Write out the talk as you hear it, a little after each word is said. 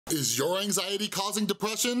Is your anxiety causing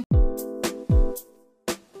depression?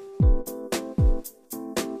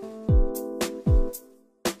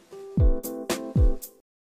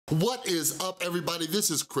 What is up, everybody?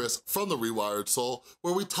 This is Chris from The Rewired Soul,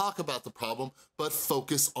 where we talk about the problem, but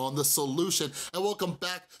focus on the solution. And welcome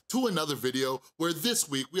back to another video where this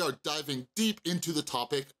week we are diving deep into the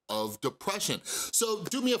topic of depression. So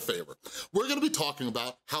do me a favor. We're gonna be talking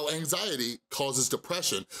about how anxiety causes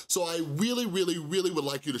depression. So I really would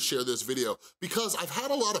like you to share this video because I've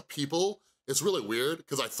had a lot of people, it's really weird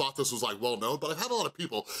because I thought this was like well known, but I've had a lot of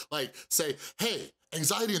people like say, hey,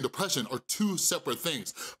 anxiety and depression are two separate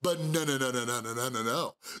things, but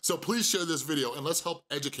no. So please share this video and let's help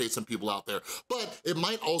educate some people out there. But it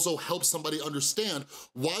might also help somebody understand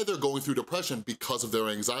why they're going through depression because of their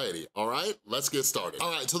anxiety, all right? Let's get started.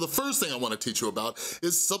 All right, so the first thing I wanna teach you about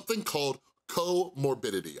is something called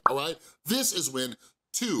comorbidity, all right? This is when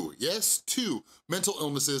two mental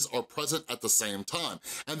illnesses are present at the same time.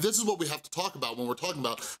 And this is what we have to talk about when we're talking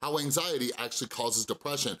about how anxiety actually causes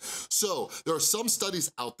depression. So there are some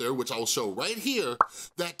studies out there, which I will show right here,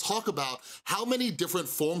 that talk about how many different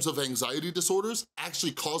forms of anxiety disorders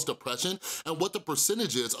actually cause depression and what the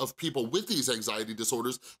percentages of people with these anxiety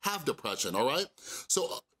disorders have depression, all right?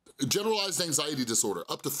 So generalized anxiety disorder,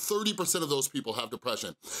 up to 30% of those people have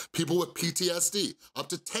depression. People with PTSD, up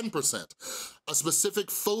to 10%. A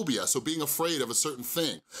specific phobia, so being afraid of a certain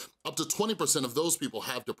thing, up to 20% of those people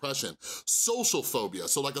have depression. Social phobia,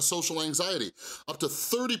 so like a social anxiety, up to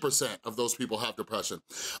 30% of those people have depression.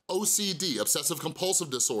 OCD, obsessive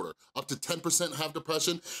compulsive disorder, up to 10% have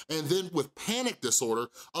depression. And then with panic disorder,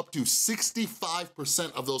 up to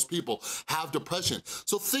 65% of those people have depression.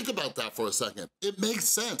 So think about that for a second. It makes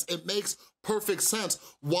sense. It makes perfect sense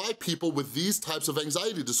why people with these types of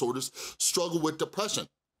anxiety disorders struggle with depression.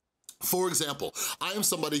 For example, I am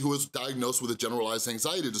somebody who is diagnosed with a generalized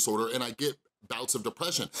anxiety disorder and I get bouts of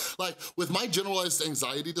depression. Like with my generalized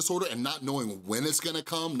anxiety disorder and not knowing when it's gonna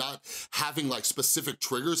come, not having like specific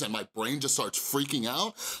triggers and my brain just starts freaking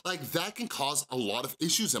out, like that can cause a lot of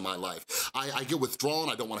issues in my life. I get withdrawn,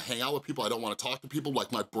 I don't wanna hang out with people, I don't wanna talk to people,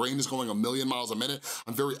 like my brain is going a million miles a minute,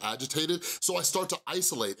 I'm very agitated, so I start to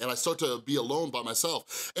isolate and I start to be alone by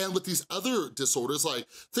myself. And with these other disorders, like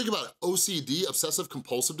think about it, OCD, obsessive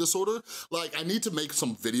compulsive disorder, like I need to make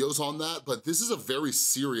some videos on that, but this is a very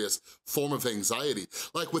serious form of anxiety.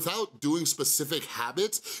 Like without doing specific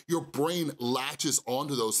habits, your brain latches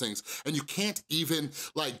onto those things and you can't even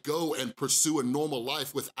like go and pursue a normal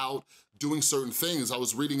life without doing certain things. I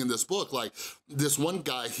was reading in this book, like this one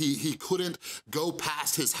guy, he couldn't go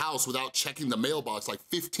past his house without checking the mailbox like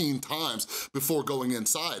 15 times before going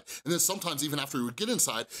inside. And then sometimes even after he would get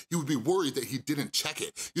inside, he would be worried that he didn't check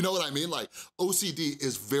it. You know what I mean? Like OCD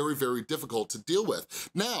is very difficult to deal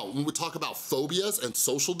with. Now, when we talk about phobias and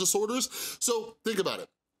social disorders, so think about it.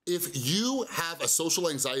 If you have a social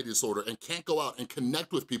anxiety disorder and can't go out and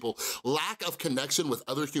connect with people, lack of connection with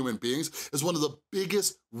other human beings is one of the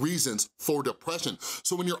biggest reasons for depression.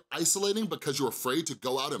 So when you're isolating because you're afraid to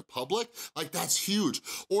go out in public, like that's huge.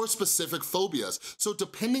 Or specific phobias. So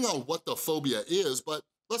depending on what the phobia is, but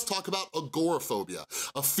let's talk about agoraphobia,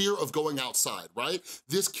 a fear of going outside, right?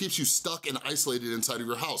 This keeps you stuck and isolated inside of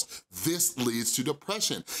your house. This leads to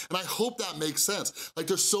depression. And I hope that makes sense. Like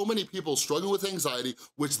there's so many people struggling with anxiety,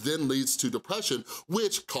 which then leads to depression,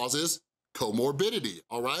 which causes comorbidity,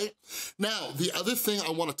 all right? Now, the other thing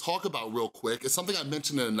I wanna talk about real quick is something I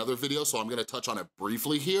mentioned in another video, so I'm gonna touch on it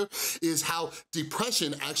briefly here, is how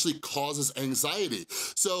depression actually causes anxiety.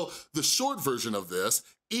 So the short version of this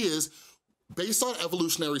is based on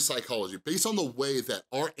evolutionary psychology, based on the way that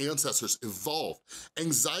our ancestors evolved,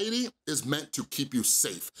 anxiety is meant to keep you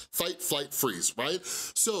safe. Fight, flight, freeze, right?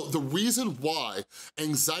 So the reason why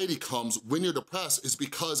anxiety comes when you're depressed is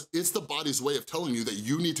because it's the body's way of telling you that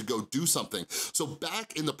you need to go do something. So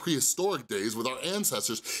back in the prehistoric days with our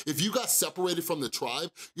ancestors, if you got separated from the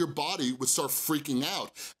tribe, your body would start freaking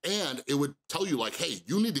out and it would tell you like, hey,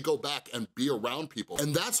 you need to go back and be around people.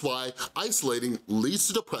 And that's why isolating leads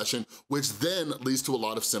to depression, which then leads to a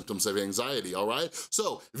lot of symptoms of anxiety, all right?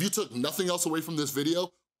 So if you took nothing else away from this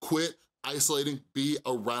video, quit isolating, be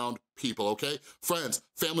around people, okay? Friends,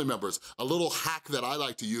 family members, a little hack that I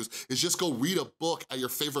like to use is just go read a book at your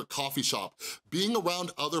favorite coffee shop. Being around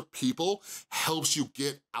other people helps you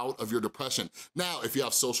get out of your depression. Now, if you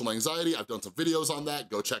have social anxiety, I've done some videos on that,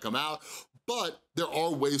 go check them out. But there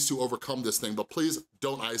are ways to overcome this thing, but please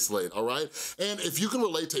don't isolate, all right? And if you can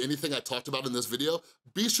relate to anything I talked about in this video,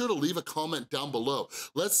 be sure to leave a comment down below.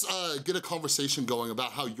 Let's get a conversation going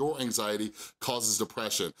about how your anxiety causes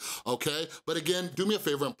depression, okay? But again, do me a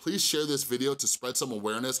favor and please share this video to spread some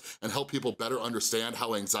awareness and help people better understand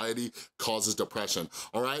how anxiety causes depression,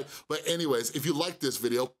 all right? But anyways, if you like this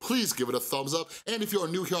video, please give it a thumbs up. And if you're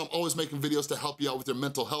new here, I'm always making videos to help you out with your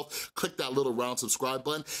mental health. Click that little round subscribe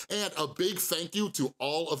button. And a big thank you to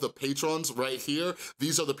all of the patrons right here.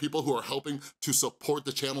 These are the people who are helping to support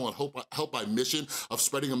the channel and help my mission of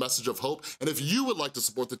spreading a message of hope. And if you would like to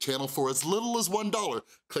support the channel for as little as $1,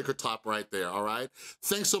 click or top right there, all right?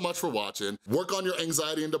 Thanks so much for watching. Work on your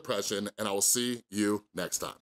anxiety and depression, and I will see you next time.